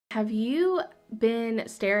Have you been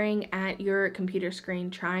staring at your computer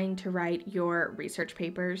screen trying to write your research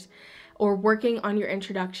papers or working on your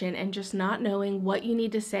introduction and just not knowing what you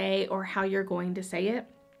need to say or how you're going to say it?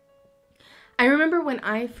 I remember when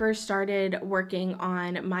I first started working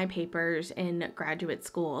on my papers in graduate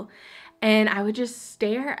school, and I would just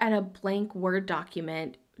stare at a blank Word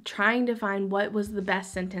document trying to find what was the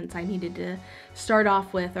best sentence I needed to start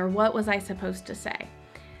off with or what was I supposed to say.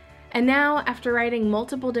 And now, after writing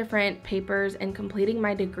multiple different papers and completing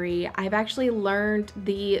my degree, I've actually learned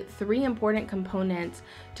the 3 important components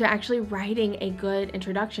to actually writing a good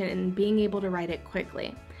introduction and being able to write it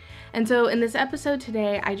quickly. And so in this episode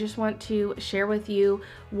today, I just want to share with you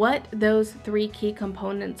what those 3 key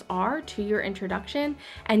components are to your introduction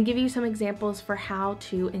and give you some examples for how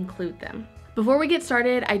to include them. Before we get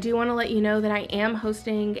started, I do want to let you know that I am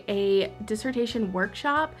hosting a dissertation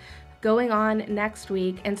workshop going on next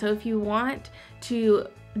week. And so if you want to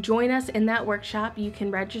join us in that workshop, you can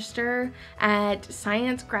register at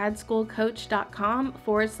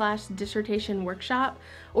sciencegradschoolcoach.com/dissertation workshop.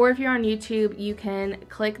 Or if you're on YouTube, you can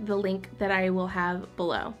click the link that I will have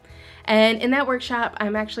below. And in that workshop,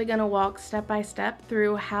 I'm actually going to walk step by step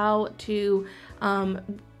through how to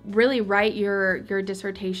really write your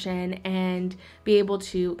dissertation and be able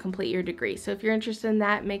to complete your degree. So if you're interested in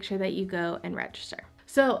that, make sure that you go and register.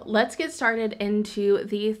 So let's get started into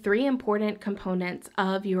the 3 important components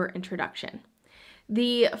of your introduction.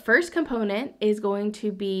 The first component is going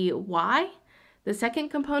to be why, the second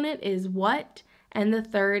component is what, and the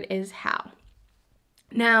third is how.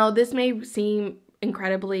 Now, this may seem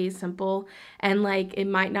incredibly simple and like it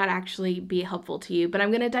might not actually be helpful to you, but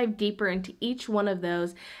I'm going to dive deeper into each one of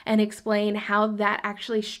those and explain how that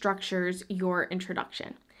actually structures your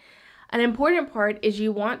introduction. An important part is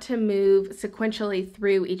you want to move sequentially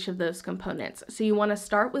through each of those components. So you want to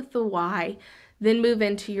start with the why, then move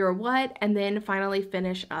into your what, and then finally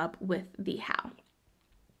finish up with the how.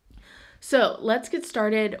 So let's get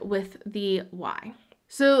started with the why.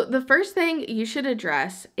 So the first thing you should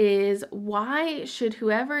address is why should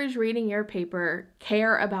whoever is reading your paper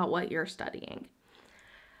care about what you're studying?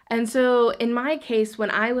 And so in my case,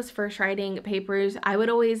 when I was first writing papers, I would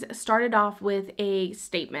always start it off with a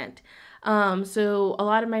statement. So a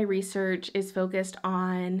lot of my research is focused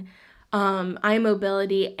on eye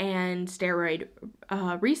mobility and steroid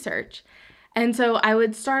research. And so I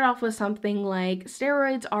would start off with something like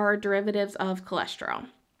steroids are derivatives of cholesterol.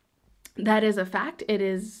 That is a fact. It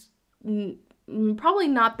is probably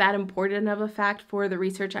not that important of a fact for the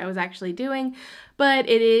research I was actually doing, but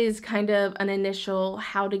it is kind of an initial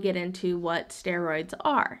how to get into what steroids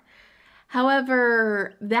are.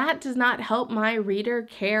 However, that does not help my reader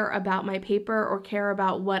care about my paper or care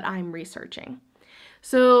about what I'm researching.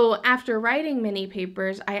 So after writing many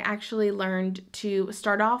papers, I actually learned to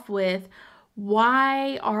start off with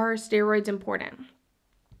why are steroids important?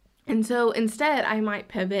 And so instead, I might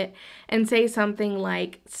pivot and say something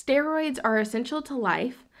like, steroids are essential to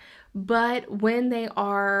life, but when they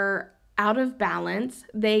are out of balance,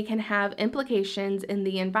 they can have implications in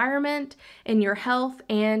the environment, in your health,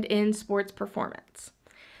 and in sports performance.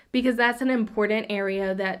 Because that's an important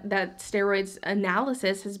area that steroids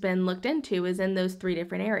analysis has been looked into, is in those 3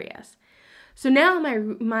 different areas. So now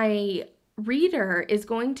my reader is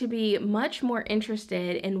going to be much more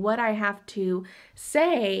interested in what I have to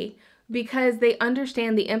say because they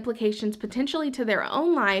understand the implications potentially to their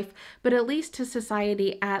own life, but at least to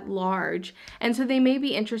society at large. And so they may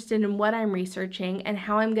be interested in what I'm researching and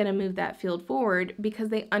how I'm going to move that field forward because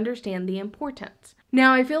they understand the importance.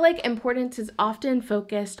 Now, I feel like importance is often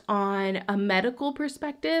focused on a medical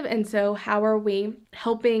perspective, and so how are we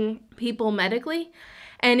helping people medically?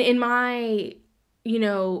 And in my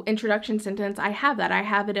introduction sentence, I have that. I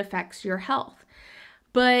have it affects your health.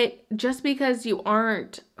 But just because you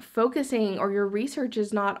aren't focusing or your research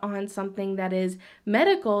is not on something that is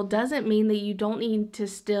medical doesn't mean that you don't need to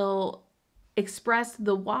still express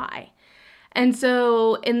the why. And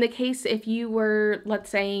so in the case, if you were,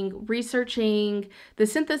 let's say, researching the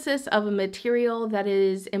synthesis of a material that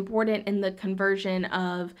is important in the conversion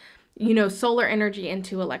of, solar energy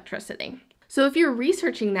into electricity. So if you're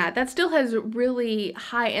researching that still has really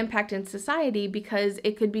high impact in society because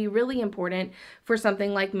it could be really important for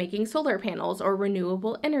something like making solar panels or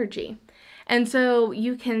renewable energy. And so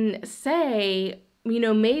you can say,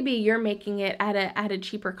 maybe you're making it at a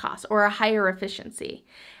cheaper cost or a higher efficiency.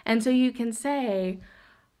 And so you can say,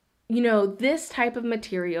 this type of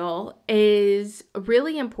material is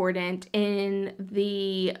really important in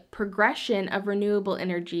the progression of renewable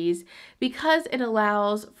energies because it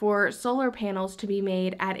allows for solar panels to be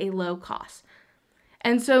made at a low cost.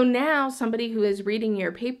 And so now somebody who is reading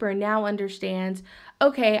your paper now understands,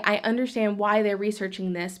 okay, I understand why they're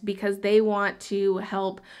researching this, because they want to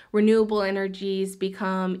help renewable energies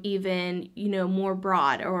become even, more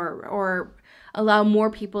broad, or allow more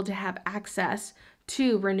people to have access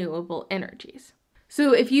to renewable energies.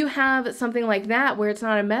 So if you have something like that where it's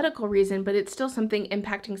not a medical reason, but it's still something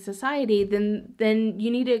impacting society, then you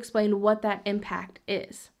need to explain what that impact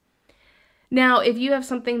is. Now, if you have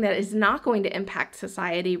something that is not going to impact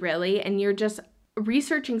society really, and you're just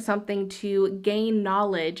researching something to gain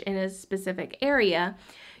knowledge in a specific area,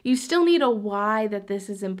 you still need a why that this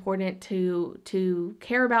is important to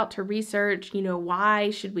care about, to research. Why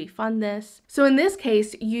should we fund this? So in this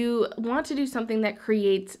case, you want to do something that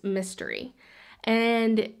creates mystery.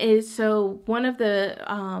 And so one of the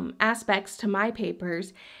aspects to my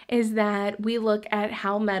papers is that we look at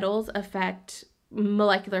how metals affect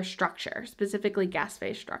molecular structure, specifically gas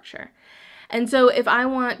phase structure. And so if I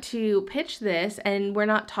want to pitch this, and we're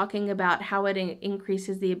not talking about how it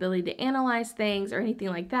increases the ability to analyze things or anything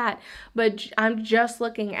like that, but I'm just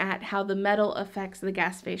looking at how the metal affects the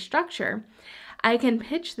gas phase structure, I can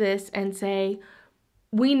pitch this and say,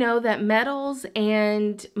 we know that metals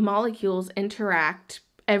and molecules interact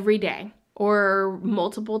every day, or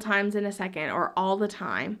multiple times in a second, or all the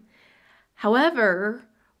time. However,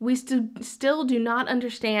 we still do not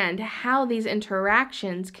understand how these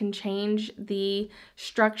interactions can change the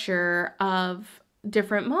structure of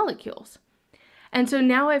different molecules. And so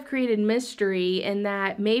now I've created mystery in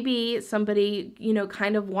that maybe somebody,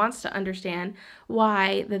 kind of wants to understand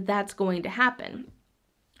why that's going to happen.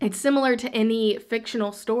 It's similar to any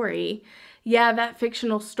fictional story. Yeah, that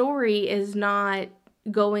fictional story is not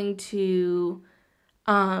going to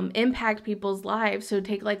impact people's lives. So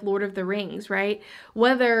take like Lord of the Rings, right?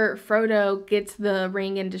 Whether Frodo gets the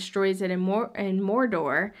ring and destroys it in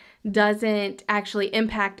Mordor doesn't actually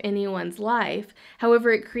impact anyone's life. However,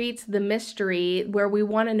 it creates the mystery where we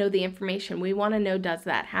want to know the information. We want to know, does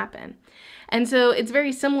that happen? And so it's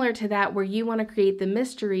very similar to that, where you want to create the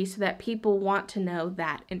mystery so that people want to know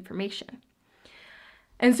that information.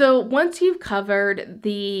 And so once you've covered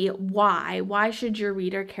the why should your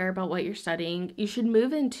reader care about what you're studying, you should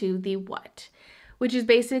move into the what, which is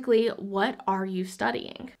basically, what are you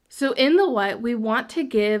studying? So in the what, we want to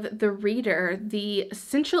give the reader the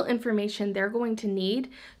essential information they're going to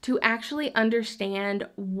need to actually understand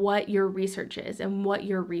what your research is and what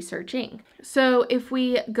you're researching. So if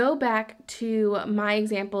we go back to my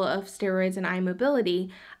example of steroids and eye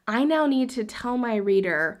mobility, I now need to tell my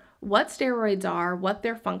reader what steroids are, what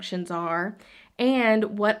their functions are,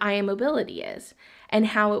 and what eye mobility is, and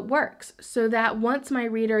how it works, so that once my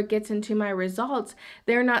reader gets into my results,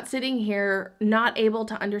 they're not sitting here not able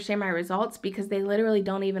to understand my results because they literally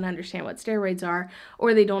don't even understand what steroids are,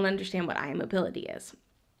 or they don't understand what eye mobility is.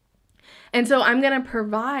 And so I'm going to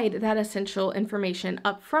provide that essential information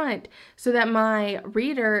up front so that my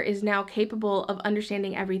reader is now capable of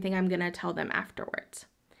understanding everything I'm going to tell them afterwards.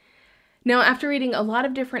 Now, after reading a lot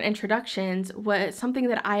of different introductions, something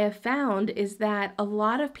that I have found is that a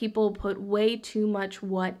lot of people put way too much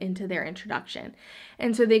what into their introduction.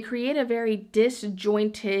 And so they create a very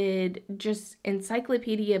disjointed, just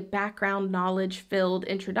encyclopedia background knowledge filled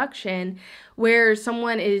introduction where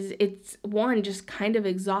it's just kind of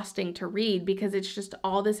exhausting to read because it's just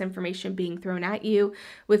all this information being thrown at you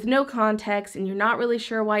with no context, and you're not really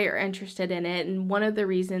sure why you're interested in it. And one of the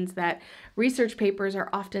reasons that research papers are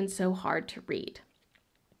often so hard to read.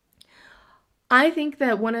 I think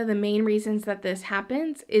that one of the main reasons that this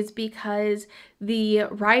happens is because the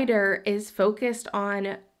writer is focused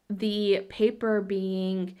on the paper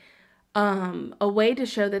being a way to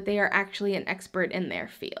show that they are actually an expert in their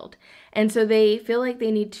field. And so they feel like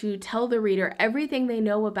they need to tell the reader everything they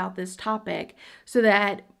know about this topic so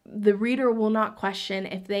that the reader will not question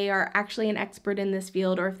if they are actually an expert in this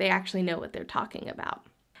field or if they actually know what they're talking about.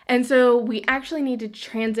 And so we actually need to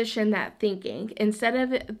transition that thinking. Instead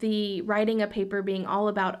of the writing a paper being all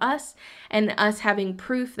about us and us having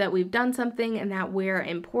proof that we've done something and that we're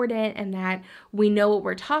important and that we know what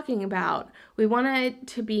we're talking about, we want it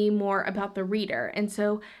to be more about the reader. And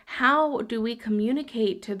so how do we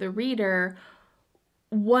communicate to the reader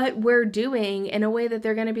what we're doing in a way that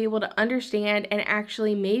they're going to be able to understand and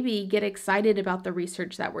actually maybe get excited about the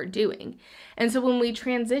research that we're doing? And so when we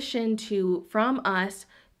transition from us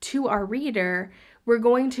to our reader, we're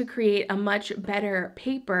going to create a much better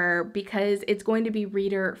paper because it's going to be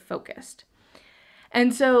reader focused.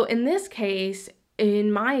 And so in this case,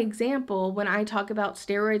 in my example, when I talk about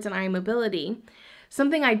steroids and eye mobility,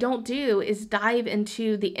 Something I don't do is dive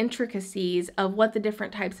into the intricacies of what the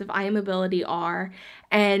different types of I mobility are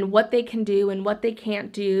and what they can do and what they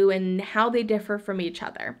can't do and how they differ from each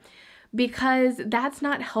other, because that's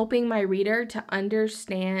not helping my reader to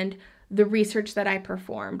understand the research that I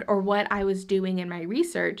performed or what I was doing in my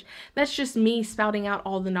research. That's just me spouting out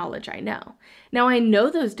all the knowledge I know. Now, I know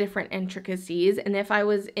those different intricacies, and if I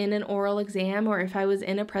was in an oral exam or if I was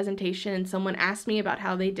in a presentation and someone asked me about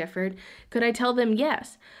how they differed, could I tell them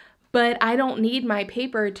yes? But I don't need my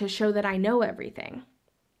paper to show that I know everything.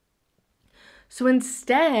 So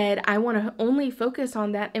instead, I want to only focus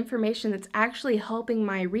on that information that's actually helping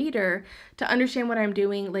my reader to understand what I'm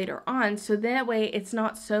doing later on, so that way it's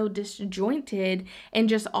not so disjointed and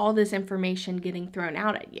just all this information getting thrown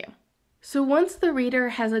out at you. So once the reader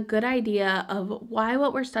has a good idea of why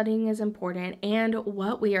what we're studying is important and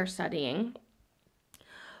what we are studying,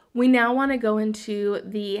 we now want to go into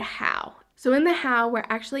the how. So in the how, we're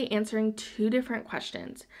actually answering two different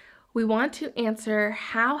questions. We want to answer,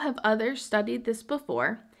 how have others studied this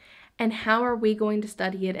before, and how are we going to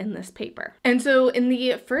study it in this paper? And so in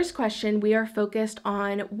the first question, we are focused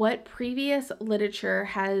on what previous literature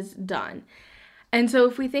has done. And so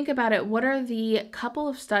if we think about it, what are the couple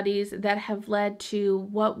of studies that have led to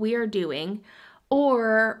what we are doing?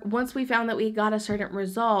 Or once we found that we got a certain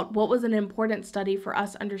result, what was an important study for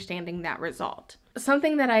us understanding that result?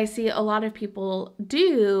 Something that I see a lot of people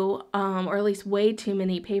do, or at least way too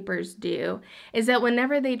many papers do, is that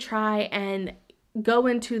whenever they try and go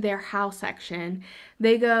into their how section,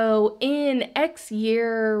 they go, in X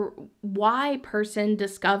year, Y person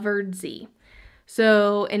discovered Z.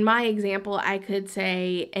 So in my example, I could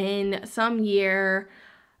say, in some year,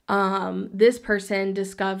 this person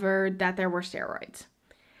discovered that there were steroids.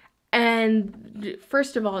 And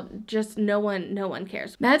first of all, just no one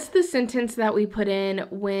cares. That's the sentence that we put in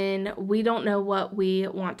when we don't know what we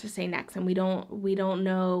want to say next, and we don't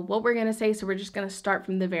know what we're going to say, so we're just going to start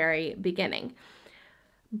from the very beginning.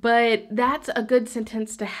 But that's a good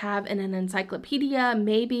sentence to have in an encyclopedia,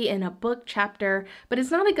 maybe in a book chapter, but it's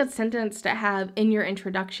not a good sentence to have in your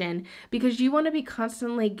introduction, because you want to be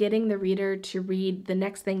constantly getting the reader to read the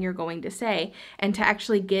next thing you're going to say and to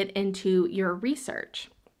actually get into your research.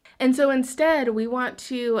 And so instead, we want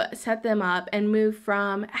to set them up and move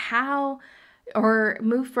from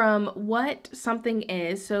what something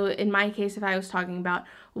is. So in my case, if I was talking about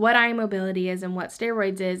what eye mobility is and what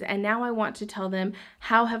steroids is, and now I want to tell them,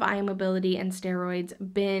 how have eye mobility and steroids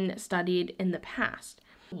been studied in the past?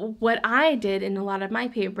 What I did in a lot of my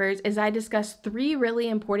papers is I discussed 3 really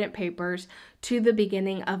important papers to the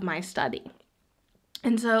beginning of my study.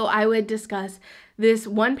 And so I would discuss this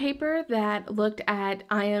one paper that looked at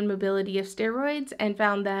ion mobility of steroids and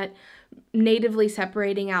found that natively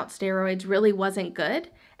separating out steroids really wasn't good.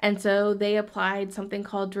 And so they applied something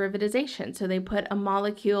called derivatization. So they put a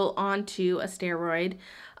molecule onto a steroid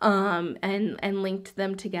and linked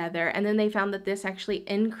them together. And then they found that this actually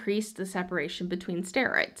increased the separation between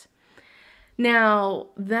steroids. Now,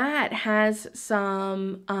 that has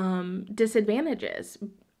some disadvantages.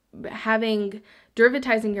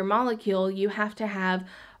 Derivatizing your molecule, you have to have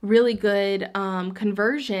really good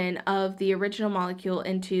conversion of the original molecule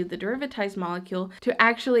into the derivatized molecule to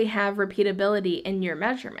actually have repeatability in your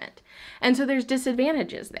measurement. And so there's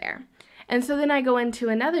disadvantages there. And so then I go into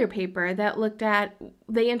another paper that looked at,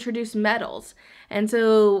 they introduced metals. And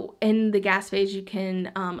so in the gas phase, you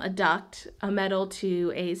can adduct a metal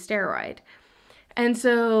to a steroid. And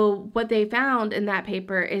so what they found in that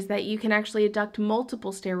paper is that you can actually adduct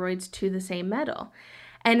multiple steroids to the same metal.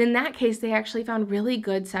 And in that case, they actually found really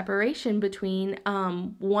good separation between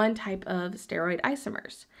one type of steroid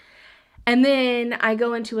isomers. And then I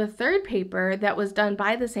go into a third paper that was done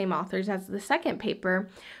by the same authors as the second paper,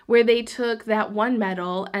 where they took that one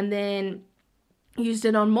metal and then used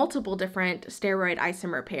it on multiple different steroid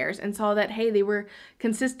isomer pairs and saw that, hey, they were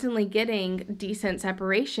consistently getting decent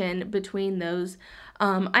separation between those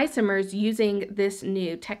isomers using this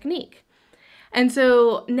new technique. And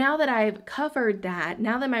so now that I've covered that,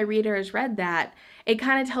 now that my reader has read that, it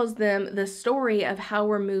kind of tells them the story of how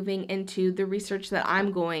we're moving into the research that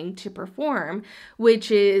I'm going to perform,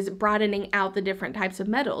 which is broadening out the different types of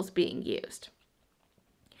metals being used.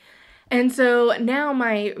 And so now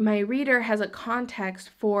my reader has a context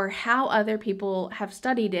for how other people have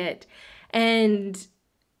studied it, and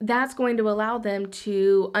that's going to allow them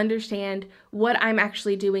to understand what I'm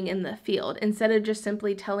actually doing in the field, instead of just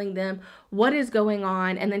simply telling them what is going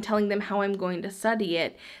on and then telling them how I'm going to study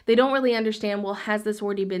it. They don't really understand, well, has this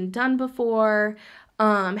already been done before?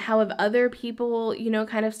 How have other people,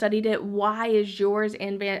 kind of studied it? Why is yours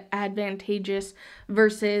advantageous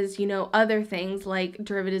versus, other things like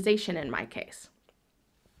derivatization in my case?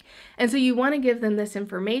 And so you want to give them this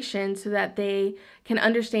information so that they can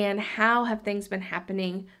understand how have things been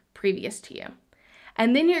happening previous to you.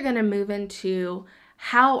 And then you're going to move into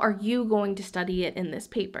how are you going to study it in this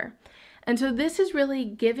paper. And so this is really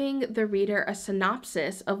giving the reader a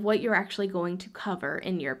synopsis of what you're actually going to cover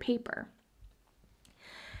in your paper.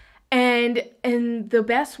 And the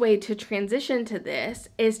best way to transition to this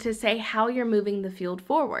is to say how you're moving the field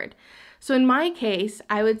forward. So in my case,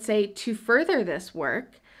 I would say to further this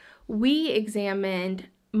work, we examined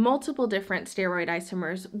multiple different steroid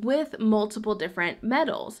isomers with multiple different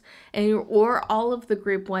metals or all of the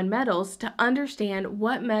group 1 metals to understand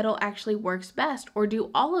what metal actually works best, or do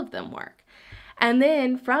all of them work. And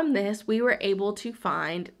then from this, we were able to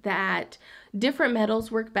find that different metals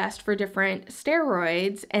work best for different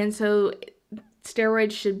steroids, and so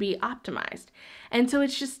steroids should be optimized. And so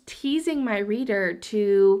it's just teasing my reader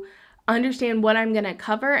to understand what I'm going to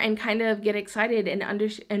cover and kind of get excited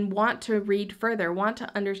and want to read further, want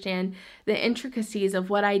to understand the intricacies of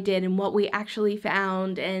what I did and what we actually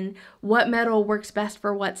found and what metal works best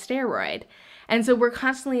for what steroid. And so we're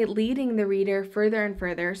constantly leading the reader further and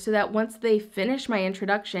further so that once they finish my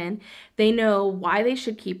introduction, they know why they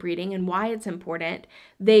should keep reading and why it's important.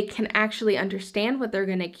 They can actually understand what they're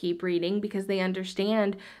going to keep reading because they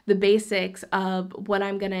understand the basics of what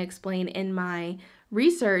I'm going to explain in my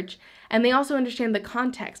research, and they also understand the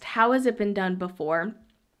context. How has it been done before?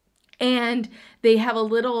 And they have a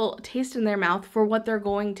little taste in their mouth for what they're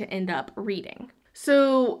going to end up reading.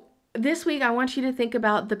 So this week, I want you to think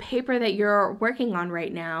about the paper that you're working on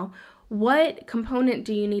right now. What component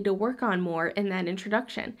do you need to work on more in that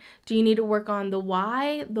introduction? Do you need to work on the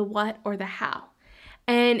why, the what, or the how?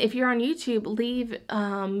 And if you're on YouTube, leave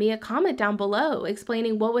me a comment down below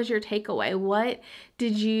explaining what was your takeaway.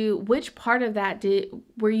 Which part of that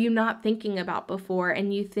were you not thinking about before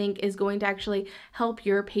and you think is going to actually help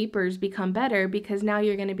your papers become better, because now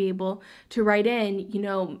you're going to be able to write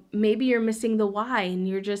in, maybe you're missing the why and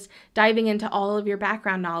you're just diving into all of your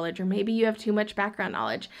background knowledge, or maybe you have too much background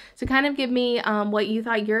knowledge. So kind of give me what you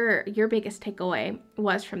thought your biggest takeaway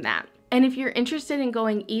was from that. And if you're interested in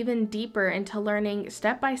going even deeper into learning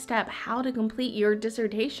step-by-step how to complete your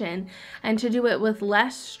dissertation and to do it with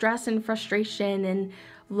less stress and frustration and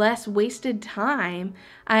less wasted time,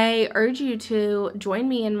 I urge you to join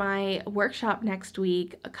me in my workshop next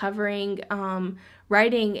week covering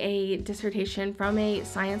writing a dissertation from a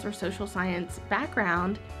science or social science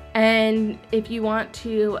background. And if you want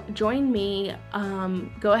to join me,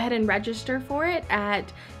 go ahead and register for it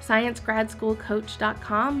at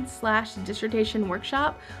sciencegradschoolcoach.com/dissertation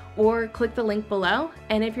workshop, or click the link below.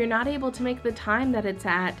 And if you're not able to make the time that it's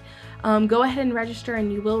at, go ahead and register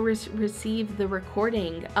and you will receive the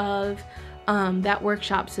recording of that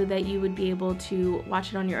workshop so that you would be able to watch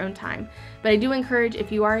it on your own time. But I do encourage,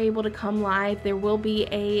 if you are able to come live, there will be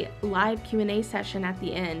a live Q&A session at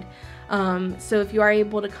the end. So if you are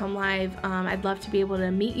able to come live, I'd love to be able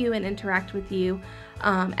to meet you and interact with you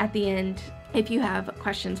at the end if you have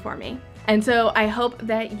questions for me. And so I hope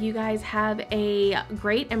that you guys have a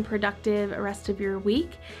great and productive rest of your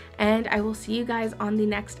week, and I will see you guys on the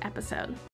next episode.